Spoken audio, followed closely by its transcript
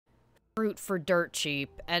fruit for dirt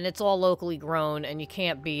cheap, and it's all locally grown, and you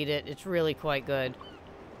can't beat it. It's really quite good.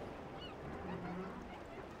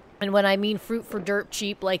 And when I mean fruit for dirt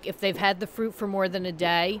cheap, like, if they've had the fruit for more than a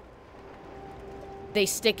day, they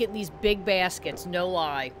stick it in these big baskets, no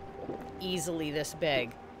lie, easily this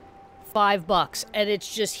big. $5, and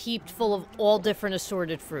it's just heaped full of all different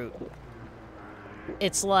assorted fruit.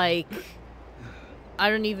 It's like, I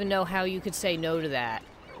don't even know how you could say no to that.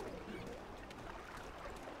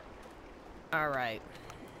 Alright.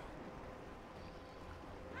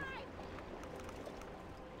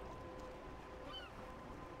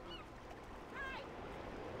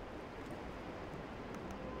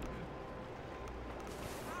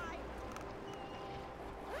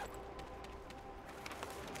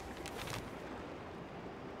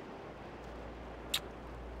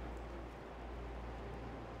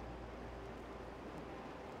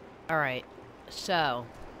 Alright, so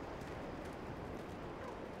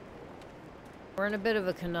we're in a bit of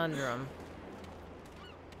a conundrum,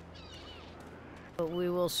 but we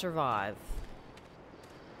will survive.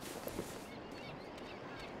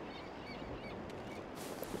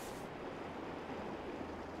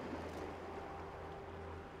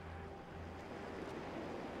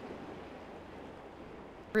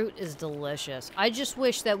 Fruit is delicious. I just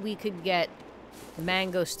wish that we could get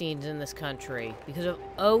mangosteens in this country, because I've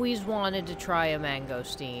always wanted to try a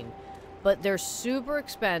mangosteen, but they're super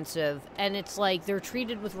expensive, and it's like they're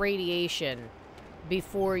treated with radiation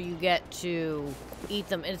before you get to eat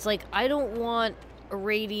them, and it's like, I don't want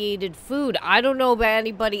irradiated food. I don't know about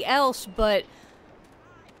anybody else, but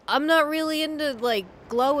I'm not really into, like,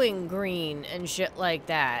 glowing green and shit like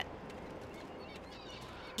that.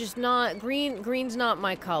 Just not green's not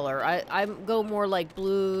my color. I go more like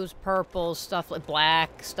blues, purples, stuff like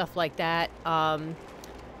black, stuff like that.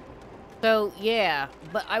 So yeah,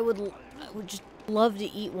 but I would just love to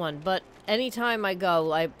eat one, but anytime I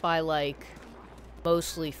go, I buy like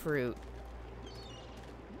mostly fruit.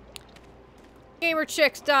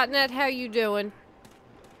 GamerChicks.net, how you doing?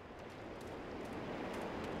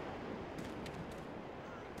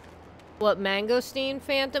 What, mangosteen,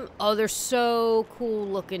 Phantom? Oh, they're so cool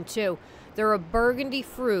looking, too. They're a burgundy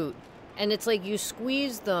fruit, and it's like you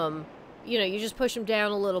squeeze them, you know, you just push them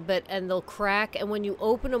down a little bit, and they'll crack, and when you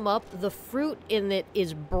open them up, the fruit in it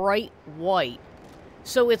is bright white.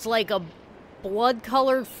 So it's like a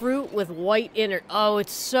blood-colored fruit with white inner. Oh,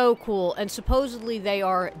 it's so cool, and supposedly they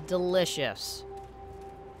are delicious.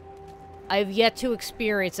 I've yet to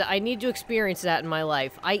experience it. I need to experience that in my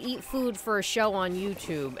life. I eat food for a show on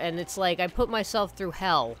YouTube, and it's like I put myself through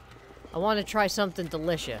hell. I want to try something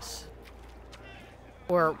delicious.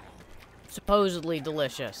 Or supposedly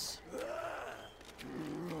delicious.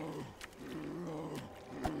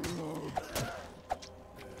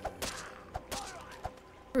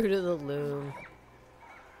 Fruit of the Loom.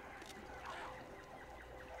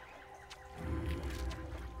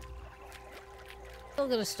 Still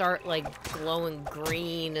gonna start, like, glowing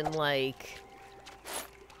green and, like,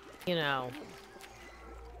 you know,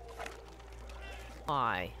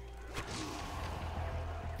 why?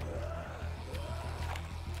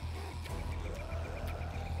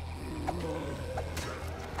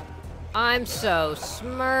 I'm so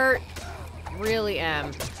smart. Really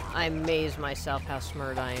am. I amaze myself how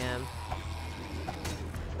smart I am.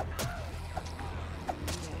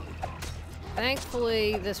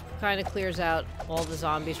 Thankfully, this kind of clears out all the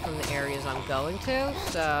zombies from the areas I'm going to,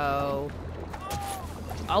 so...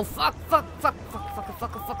 Oh, fuck, fuck, fuck, fuck, fuck, fuck,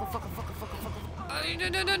 fuck, fuck, fuck, fuck, fuck, fuck. No,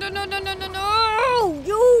 no, no, no, no, no, no, no, no!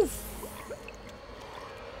 You...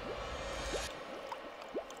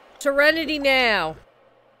 Serenity now!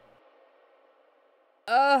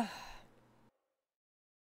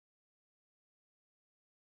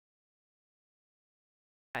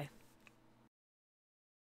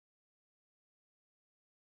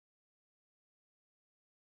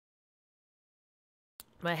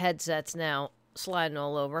 My headset's now sliding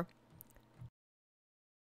all over.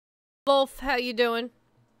 Wolf, how you doing?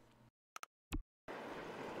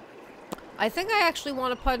 I think I actually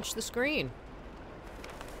want to punch the screen.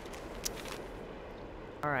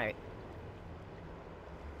 Alright.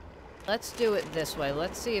 Let's do it this way.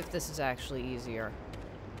 Let's see if this is actually easier.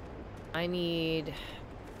 I need...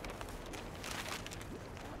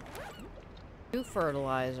 2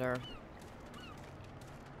 fertilizer.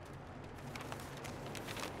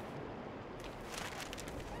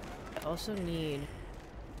 I also need...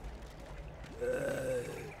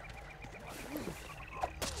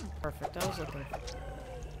 Perfect, I was looking...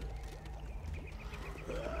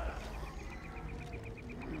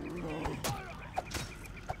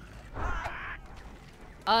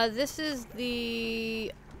 this is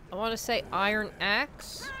the... I want to say iron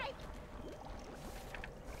axe.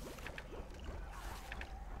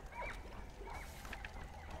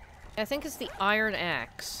 I think it's the iron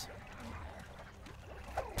axe.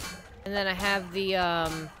 And then I have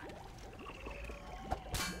the,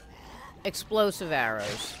 explosive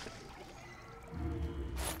arrows.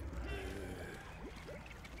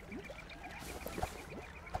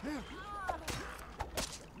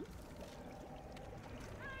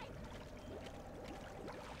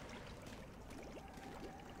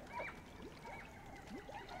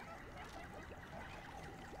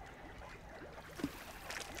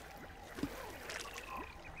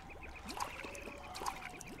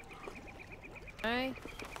 Okay.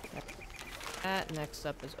 That next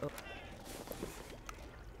up is open.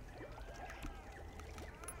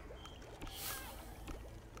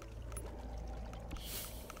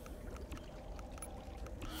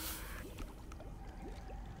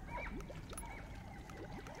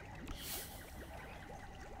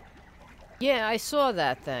 Yeah, I saw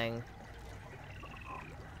that thing.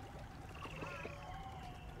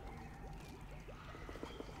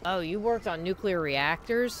 Oh, you worked on nuclear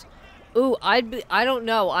reactors? Ooh, I don't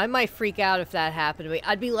know. I might freak out if that happened to me.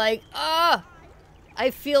 I'd be like, ah! I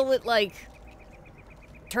feel it, like,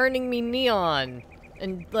 turning me neon.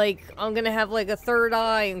 And, like, I'm gonna have, like, a third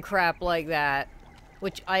eye and crap like that.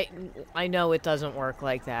 Which I know it doesn't work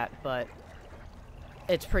like that, but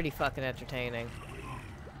it's pretty fucking entertaining.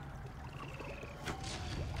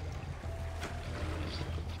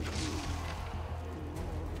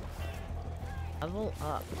 Level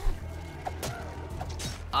up.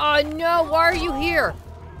 Oh no, why are you here?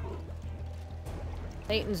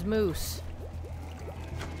 Satan's moose.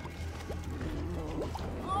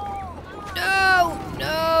 No!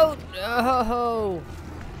 No! No!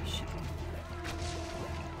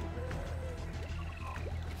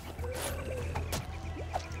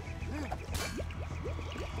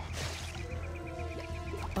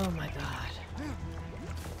 Oh my god.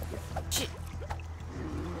 Shit.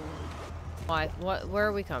 Why? What? Where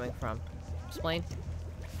are we coming from? Explain.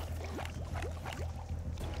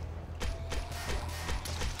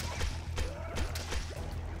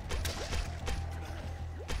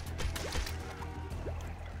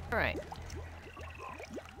 Alright.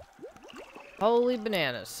 Holy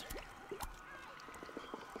bananas.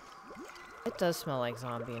 It does smell like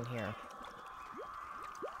zombie in here.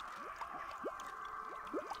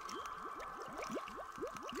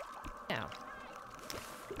 Now.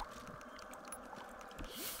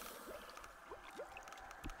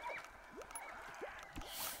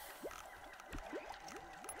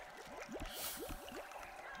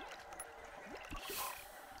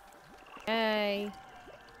 Hey.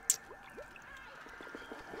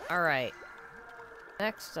 Alright.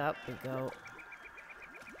 Next up, we go...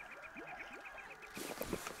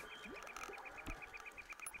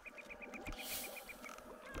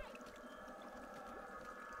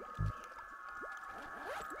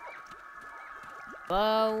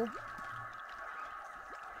 bow.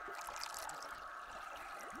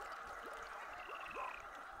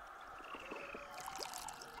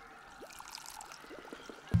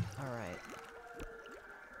 Alright.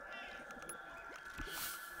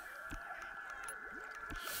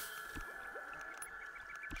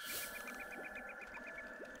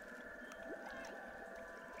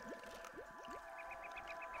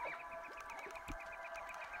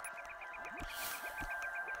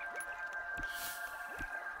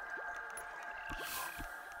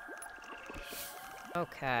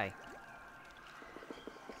 Okay.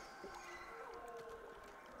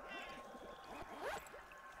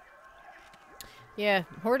 Yeah,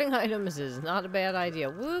 hoarding items is not a bad idea.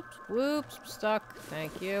 Whoops, whoops, stuck.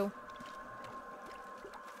 Thank you.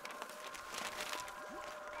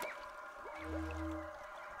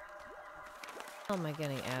 How am I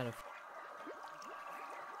getting out of...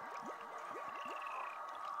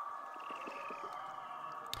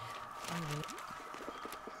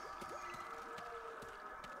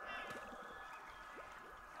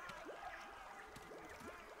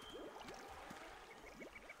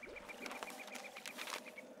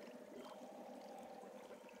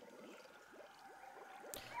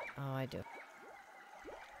 Oh, I do.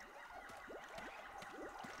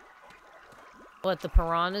 What, the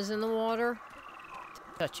piranhas in the water?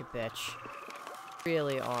 Such a bitch.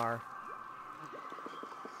 Really are.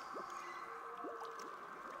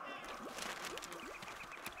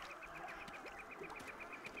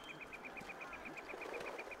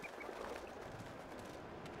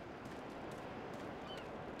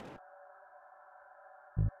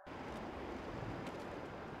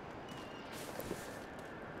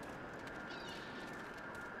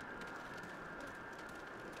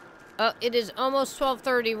 Oh, it is almost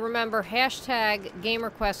 12:30. Remember, hashtag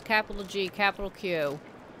GamerQuest, capital G, capital Q,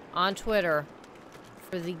 on Twitter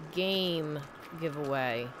for the game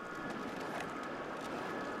giveaway.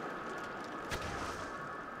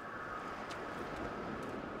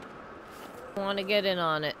 Want to get in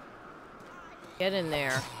on it. Get in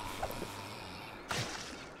there.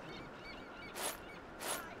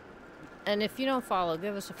 And if you don't follow,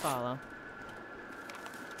 give us a follow.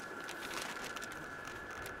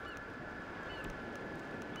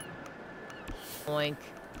 Boink.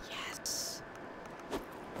 Yes.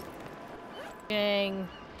 Dang.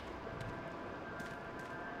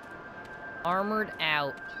 Armored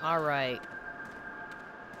out. Alright.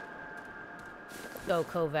 Go,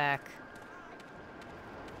 Kovac.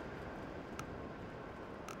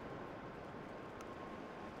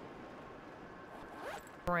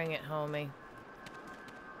 Bring it, homie.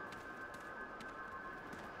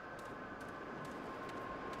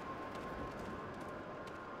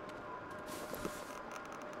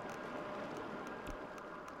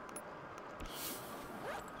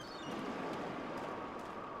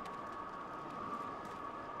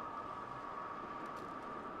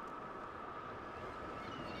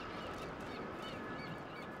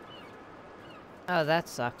 Oh, that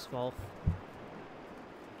sucks, Wolf.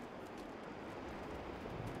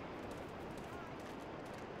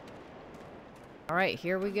 Alright,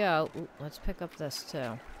 here we go. Ooh, let's pick up this,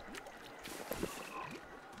 too.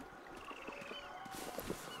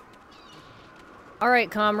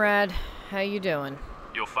 Alright, comrade. How you doing?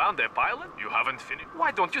 You found a pilot? You haven't finished?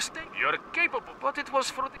 Why don't you stay? You're capable, but it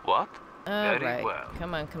was for the... What? Very well.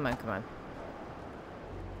 Come on, come on, come on.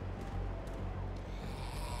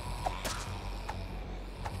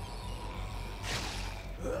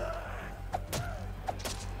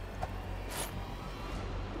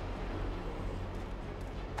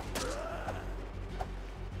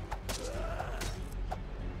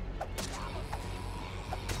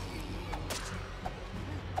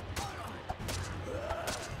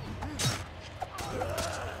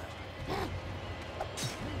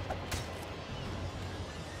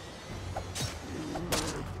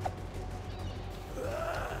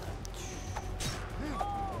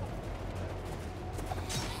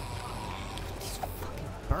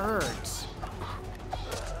 Birds.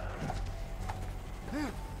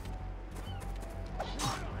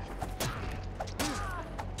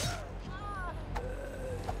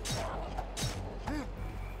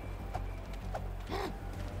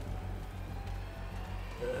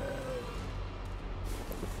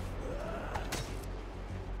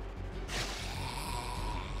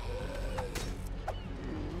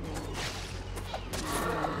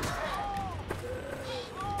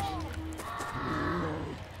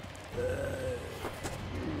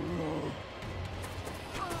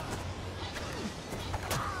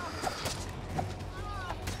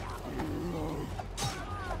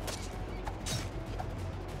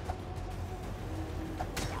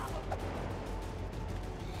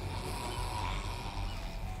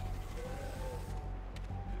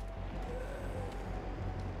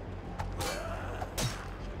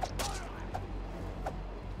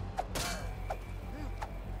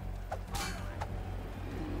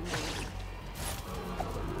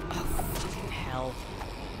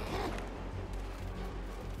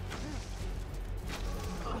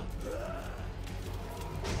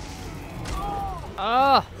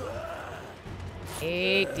 Oh!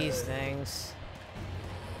 Hate these things.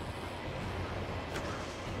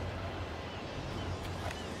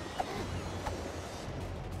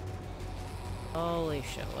 Holy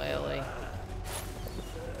shillelagh.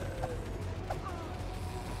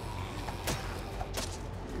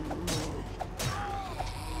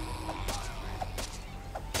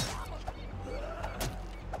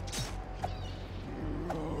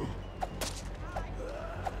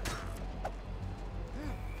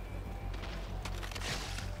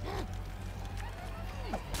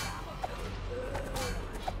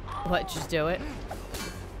 What, just do it?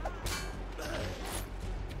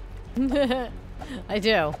 I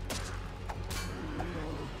do.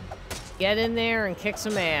 Get in there and kick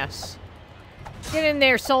some ass. Get in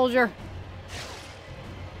there, soldier.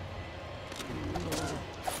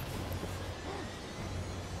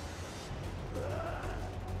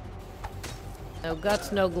 No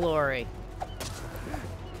guts, no glory.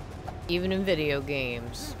 Even in video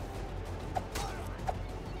games.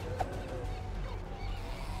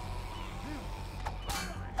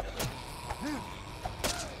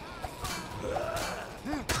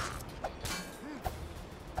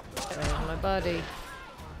 Buddy.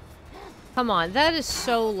 Come on, that is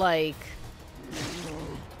so like...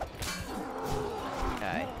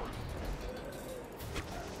 Okay.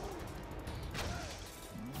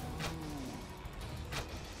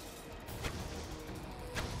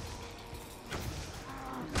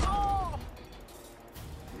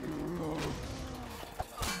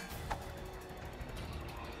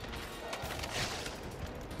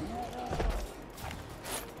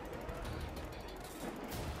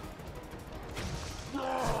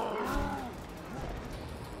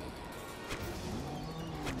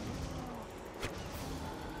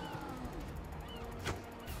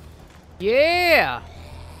 Yeah!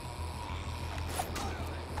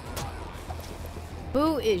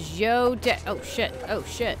 Who is yo oh shit, oh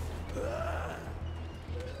shit.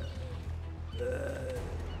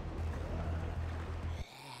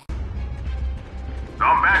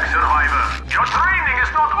 Come back, survivor. Your training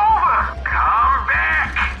is not over. Come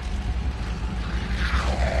back.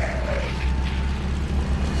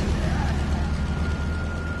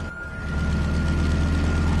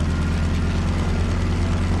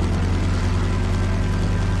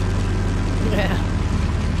 Yeah.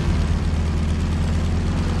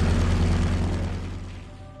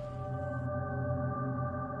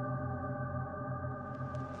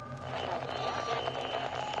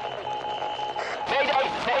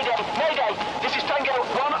 Mayday! This is Tango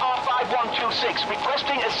 1R5126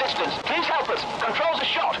 requesting assistance. Please help us. Controls are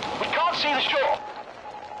shot. We can't see the shore.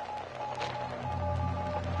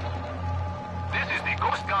 This is the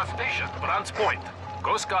Coast Guard Station, Brant's Point.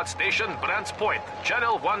 Coast Guard Station, Brant's Point,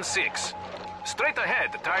 Channel 16. Straight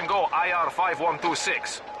ahead, Tango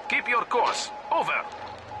IR5126. Keep your course. Over.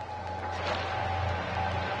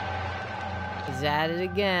 He's at it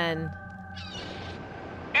again.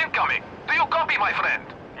 Incoming. Do you copy, my friend?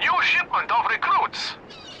 New shipment of recruits.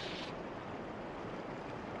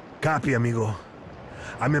 Copy, amigo.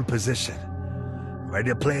 I'm in position. Ready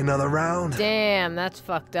to play another round? Damn, that's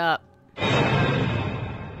fucked up.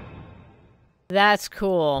 That's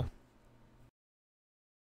cool.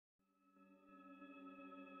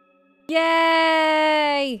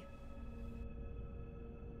 Yay!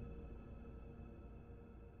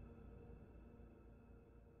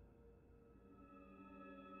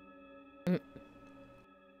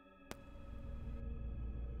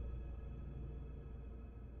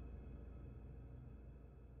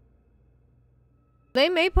 They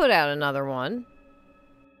may put out another one.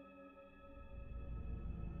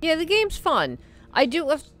 Yeah, the game's fun. I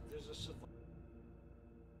do...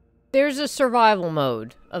 There's a survival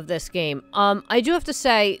mode of this game. I do have to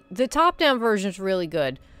say, the top-down version is really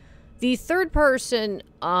good. The third person,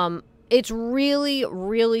 it's really,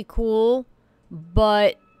 really cool,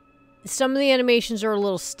 but some of the animations are a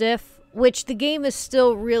little stiff, which the game is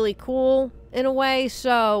still really cool in a way,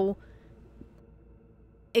 so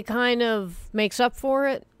it kind of makes up for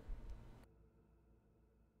it.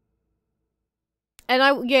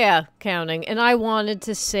 And yeah, counting. And I wanted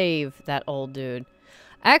to save that old dude.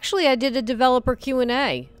 Actually, I did a developer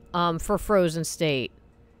Q&A for Frozen State.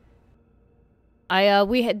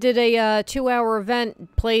 We did a 2-hour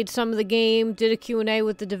event, played some of the game, did a Q&A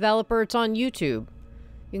with the developer. It's on YouTube.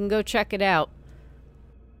 You can go check it out.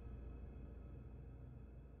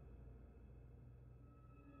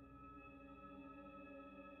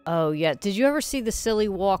 Oh, yeah. Did you ever see the Silly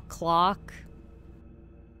Walk clock?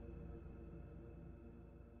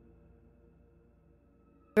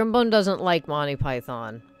 Grimbone doesn't like Monty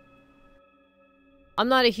Python. I'm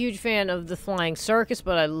not a huge fan of the Flying Circus,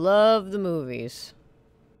 but I love the movies.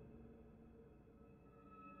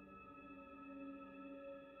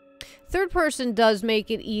 Third person does make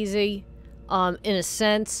it easy, in a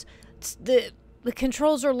sense. The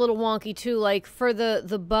controls are a little wonky too. Like for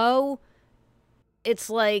the bow, it's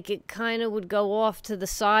like it kind of would go off to the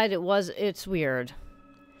side. It's weird.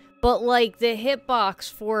 But like the hitbox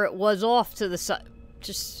for it was off to the side.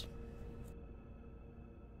 Just...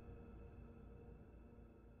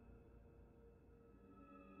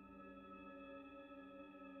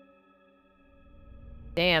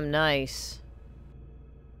 Damn nice.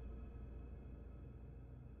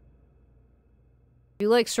 You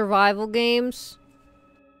like survival games?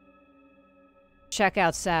 Check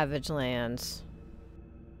out Savage Lands.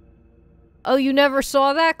 Oh, you never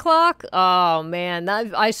saw that clock? Oh, man.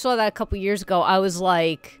 I saw that a couple years ago. I was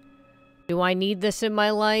like, do I need this in my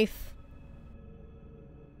life?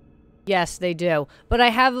 Yes, they do. But I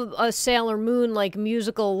have a Sailor Moon, like,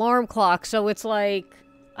 musical alarm clock, so it's like,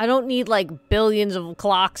 I don't need, like, billions of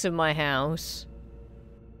clocks in my house.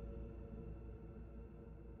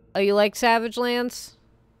 Oh, you like Savage Lands?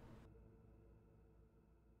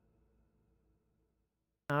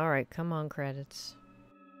 Alright, come on, credits.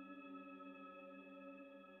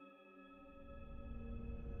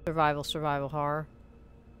 Survival horror.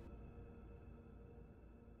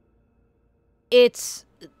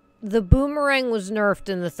 The boomerang was nerfed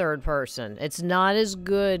in the third person. It's not as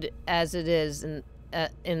good as it is in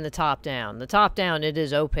the top down. The top down, it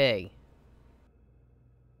is OP.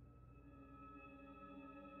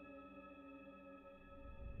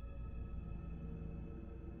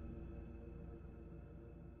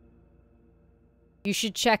 You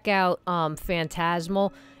should check out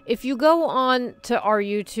Phantasmal. If you go on to our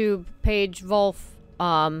YouTube page, Wolf,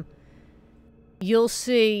 you'll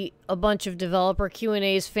see a bunch of developer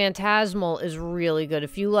Q&As. Phantasmal is really good.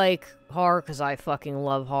 If you like horror, because I fucking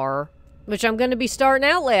love horror, which I'm going to be starting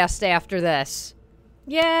Outlast after this.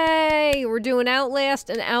 Yay! We're doing Outlast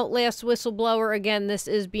and Outlast Whistleblower. Again, this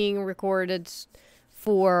is being recorded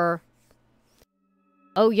for...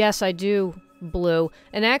 Oh, yes, I do, Blue.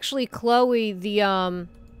 And actually, Chloe, the,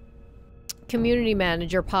 community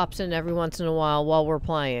manager, pops in every once in a while we're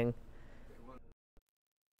playing.